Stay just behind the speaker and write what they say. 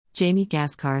Jamie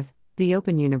Gaskarth, The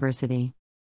Open University.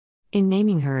 In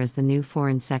naming her as the new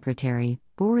Foreign Secretary,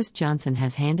 Boris Johnson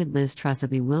has handed Liz Truss a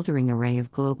bewildering array of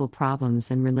global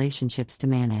problems and relationships to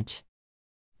manage.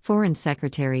 Foreign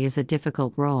Secretary is a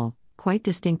difficult role, quite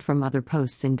distinct from other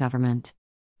posts in government.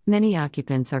 Many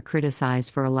occupants are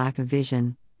criticized for a lack of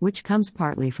vision, which comes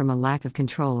partly from a lack of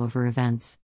control over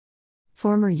events.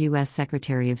 Former U.S.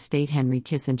 Secretary of State Henry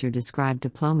Kissinger described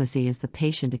diplomacy as the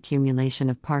patient accumulation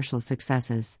of partial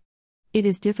successes. It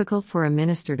is difficult for a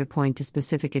minister to point to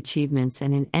specific achievements,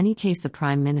 and in any case the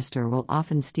Prime Minister will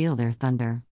often steal their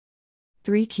thunder.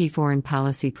 3 key foreign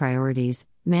policy priorities: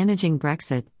 managing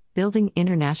Brexit, building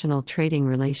international trading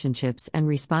relationships, and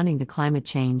responding to climate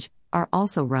change, are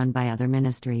also run by other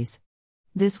ministries.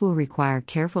 This will require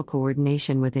careful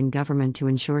coordination within government to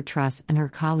ensure Truss and her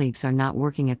colleagues are not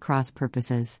working at cross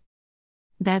purposes.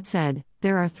 That said,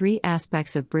 there are 3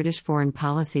 aspects of British foreign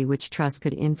policy which Truss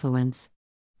could influence.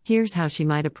 Here's how she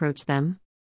might approach them.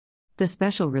 The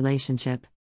special relationship.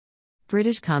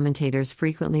 British commentators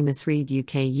frequently misread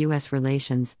UK-US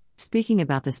relations, speaking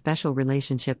about the special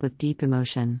relationship with deep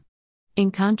emotion. In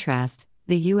contrast,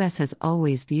 the US has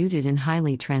always viewed it in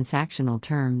highly transactional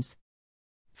terms.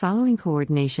 Following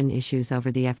coordination issues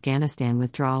over the Afghanistan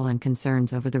withdrawal and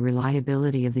concerns over the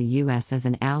reliability of the US as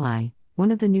an ally, one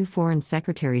of the new Foreign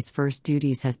Secretary's first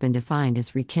duties has been defined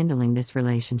as rekindling this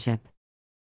relationship.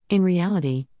 In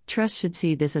reality, Truss should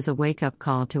see this as a wake-up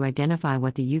call to identify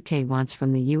what the UK wants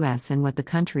from the US and what the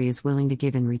country is willing to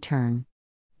give in return.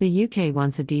 The UK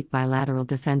wants a deep bilateral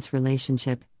defense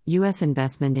relationship, US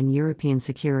investment in European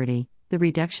security, the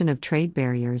reduction of trade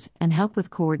barriers, and help with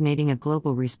coordinating a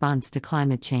global response to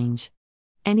climate change.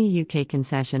 Any UK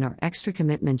concession or extra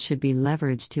commitment should be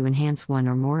leveraged to enhance one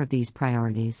or more of these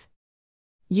priorities.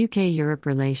 UK-Europe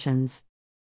relations.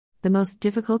 The most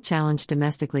difficult challenge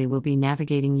domestically will be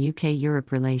navigating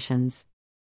UK-Europe relations.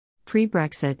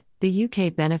 Pre-Brexit, the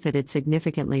UK benefited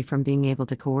significantly from being able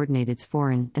to coordinate its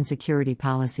foreign and security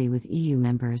policy with EU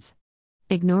members.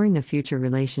 Ignoring the future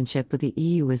relationship with the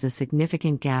EU is a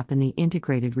significant gap in the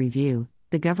integrated review,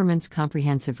 the government's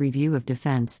comprehensive review of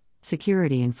defence,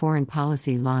 security and foreign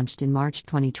policy launched in March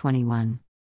 2021.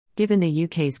 Given the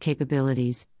UK's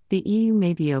capabilities, the EU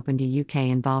may be open to UK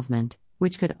involvement,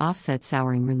 which could offset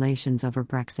souring relations over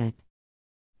Brexit.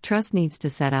 Truss needs to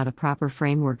set out a proper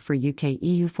framework for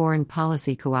UK-EU foreign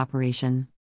policy cooperation.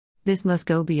 This must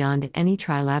go beyond any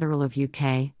trilateral of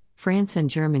UK, France and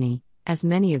Germany, as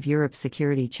many of Europe's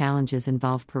security challenges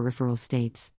involve peripheral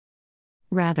states.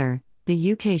 Rather,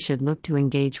 the UK should look to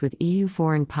engage with EU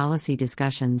foreign policy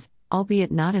discussions,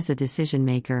 albeit not as a decision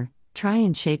maker, try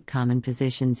and shape common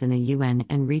positions in the UN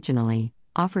and regionally,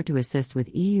 offer to assist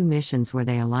with EU missions where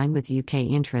they align with UK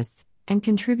interests, and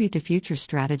contribute to future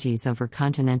strategies over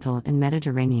continental and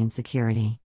Mediterranean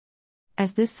security.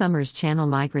 As this summer's Channel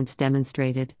migrants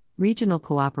demonstrated, regional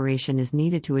cooperation is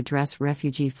needed to address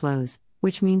refugee flows,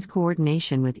 which means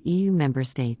coordination with EU member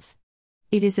states.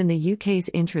 It is in the UK's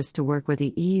interest to work with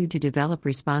the EU to develop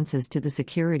responses to the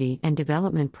security and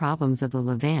development problems of the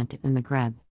Levant and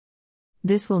Maghreb.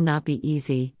 This will not be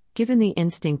easy, given the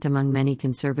instinct among many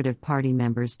Conservative Party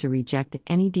members to reject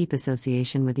any deep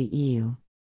association with the EU.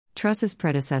 Truss's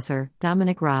predecessor,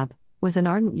 Dominic Raab, was an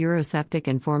ardent Eurosceptic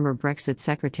and former Brexit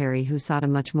secretary who sought a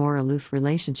much more aloof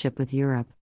relationship with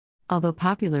Europe. Although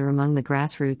popular among the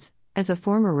grassroots, as a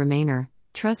former Remainer,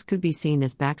 Truss could be seen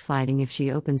as backsliding if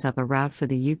she opens up a route for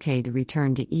the UK to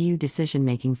return to EU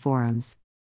decision-making forums.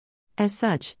 As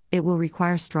such, it will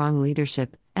require strong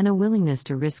leadership and a willingness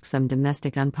to risk some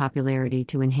domestic unpopularity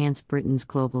to enhance Britain's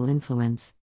global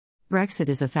influence. Brexit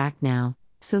is a fact now,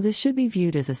 so this should be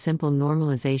viewed as a simple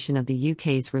normalization of the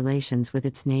UK's relations with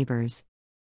its neighbours.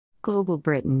 Global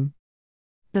Britain.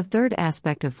 The third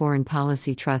aspect of foreign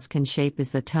policy Truss can shape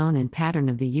is the tone and pattern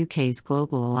of the UK's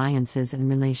global alliances and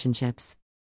relationships.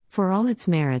 For all its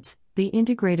merits, the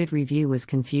integrated review was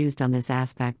confused on this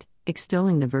aspect,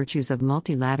 extolling the virtues of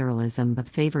multilateralism but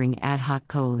favouring ad hoc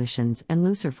coalitions and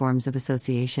looser forms of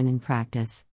association in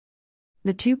practice.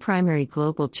 The 2 primary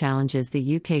global challenges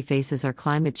the UK faces are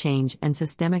climate change and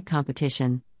systemic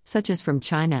competition, such as from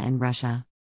China and Russia.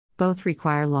 Both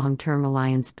require long-term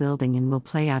alliance building and will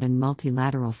play out in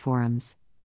multilateral forums.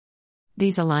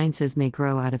 These alliances may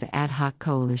grow out of ad hoc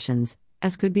coalitions,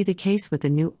 as could be the case with the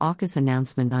new AUKUS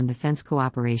announcement on defence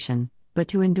cooperation, but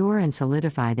to endure and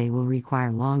solidify they will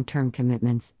require long-term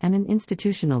commitments and an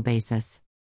institutional basis.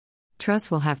 Truss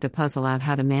will have to puzzle out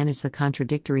how to manage the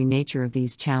contradictory nature of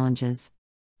these challenges.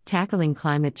 Tackling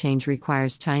climate change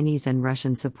requires Chinese and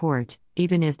Russian support,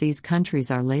 even as these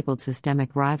countries are labeled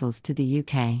systemic rivals to the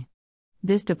UK.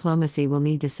 This diplomacy will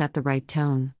need to set the right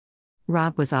tone.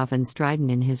 Rob was often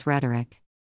strident in his rhetoric.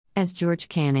 As George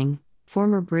Canning,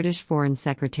 former British Foreign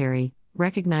Secretary,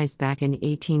 recognized back in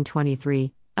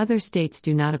 1823, other states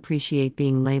do not appreciate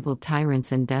being labeled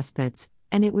tyrants and despots,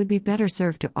 and it would be better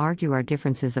served to argue our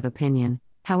differences of opinion,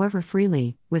 however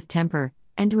freely, with temper,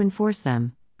 and to enforce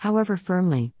them, however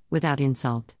firmly, without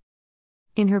insult.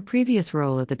 In her previous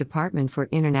role at the Department for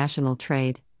International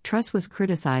Trade, Truss was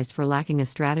criticized for lacking a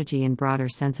strategy and broader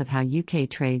sense of how UK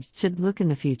trade should look in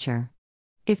the future.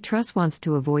 If Truss wants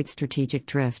to avoid strategic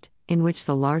drift, in which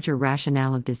the larger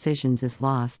rationale of decisions is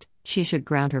lost, she should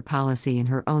ground her policy in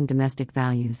her own domestic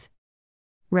values.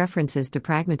 References to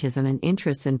pragmatism and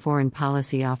interests in foreign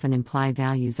policy often imply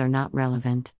values are not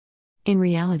relevant. In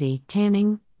reality,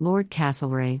 Canning, Lord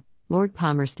Castlereagh, Lord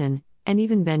Palmerston, and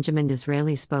even Benjamin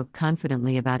Disraeli spoke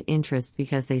confidently about interests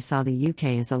because they saw the UK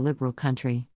as a liberal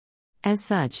country. As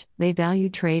such, they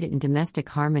valued trade and domestic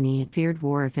harmony and feared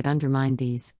war if it undermined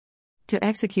these. To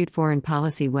execute foreign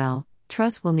policy well,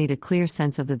 Truss will need a clear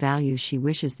sense of the values she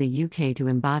wishes the UK to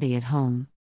embody at home.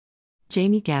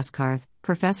 Jamie Gaskarth,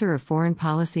 Professor of Foreign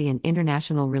Policy and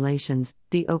International Relations,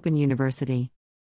 The Open University.